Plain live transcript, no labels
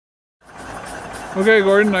Okay,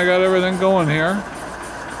 Gordon, I got everything going here.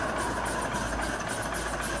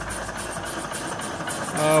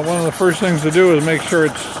 One of the first things to do is make sure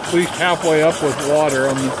it's at least halfway up with water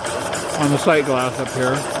on the sight glass up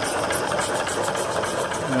here.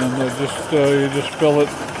 And you just fill it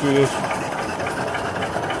through this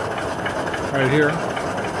right here.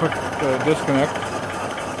 Quick disconnect.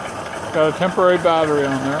 Got a temporary battery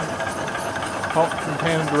on there. Pump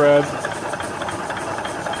painted red.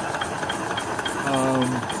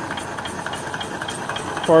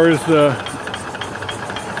 As far as the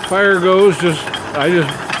fire goes, I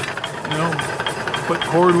just put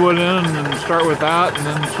cordwood in and start with that, and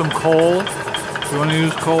then some coal if you want to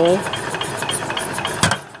use coal.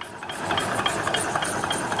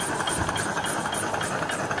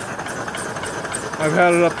 I've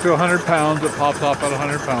had it up to 100 pounds. It pops off at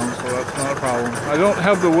 100 pounds, so that's not a problem. I don't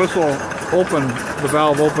have the whistle open, the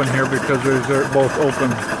valve open here, because they're both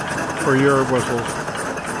open for your whistles.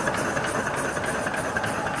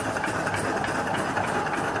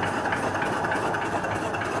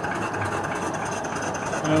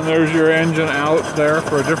 And there's your engine out there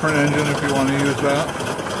for a different engine if you want to use that.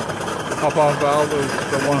 Pop-off valve is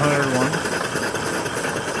the 101.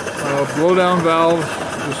 Blow-down valve,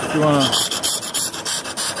 just you want to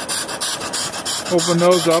open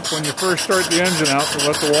those up when you first start the engine out to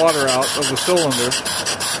let the water out of the cylinder.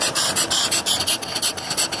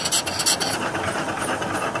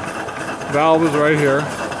 Valve is right here.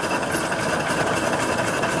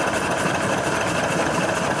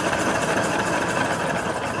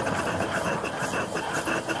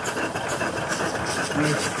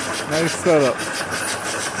 Nice setup.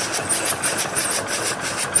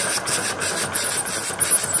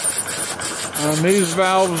 On these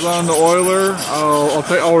valves on the oiler,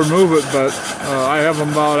 I'll remove it, but I have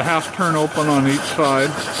them about a half turn open on each side.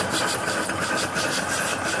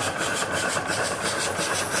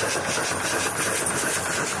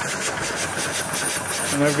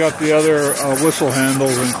 And I've got the other whistle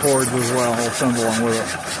handles and cords as well. I'll send along with it.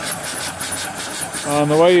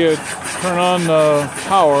 The way you turn on the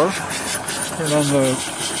power, turn on the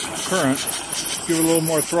current, give it a little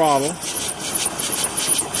more throttle.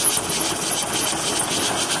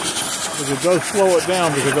 Because it does slow it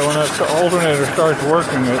down, because when that alternator starts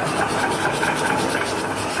working, it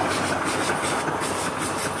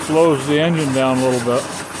slows the engine down a little bit.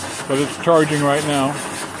 But it's charging right now.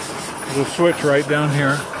 There's a switch right down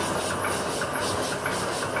here.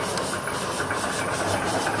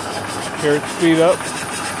 Here it's speed up.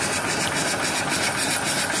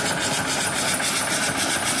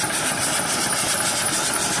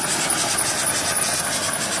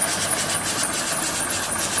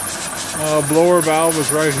 Blower valve is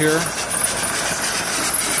right here.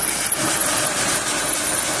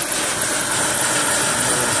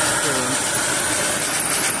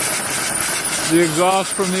 The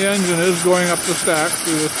exhaust from the engine is going up the stack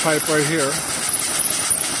through this pipe right here.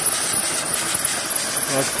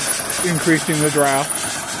 That's increasing the draft.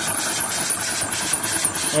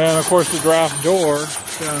 And of course the draft door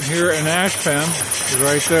down here in ash pan is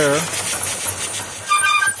right there.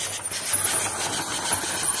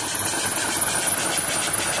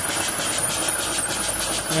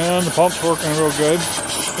 And the pump's working real good.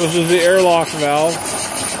 This is the airlock valve.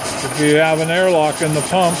 If you have an airlock in the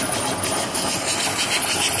pump,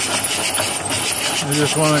 you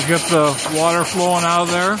just want to get the water flowing out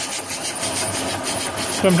of there.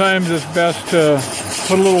 Sometimes it's best to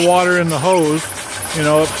put a little water in the hose,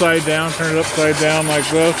 upside down, turn it upside down like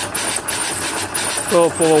this. Fill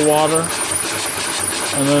it full of water.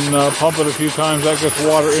 And then pump it a few times. That gets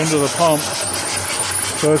water into the pump.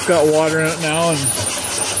 So it's got water in it now, and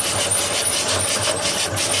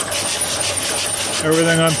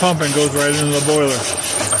everything I'm pumping goes right into the boiler.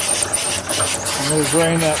 And we'll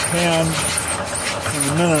drain that can in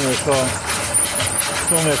a minute or so.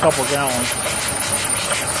 It's only a couple gallons.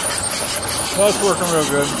 That's working real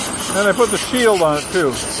good. And I put the shield on it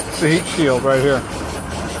too. The heat shield right here.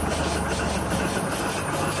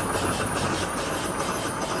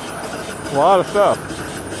 A lot of stuff.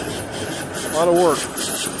 A lot of work.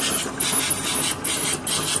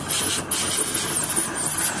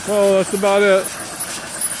 So that's about it.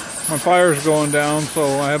 My fire's going down,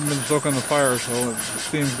 so I haven't been stoking the fire, so the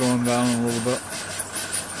steam's going down a little bit.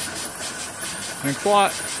 Thanks a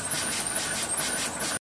lot.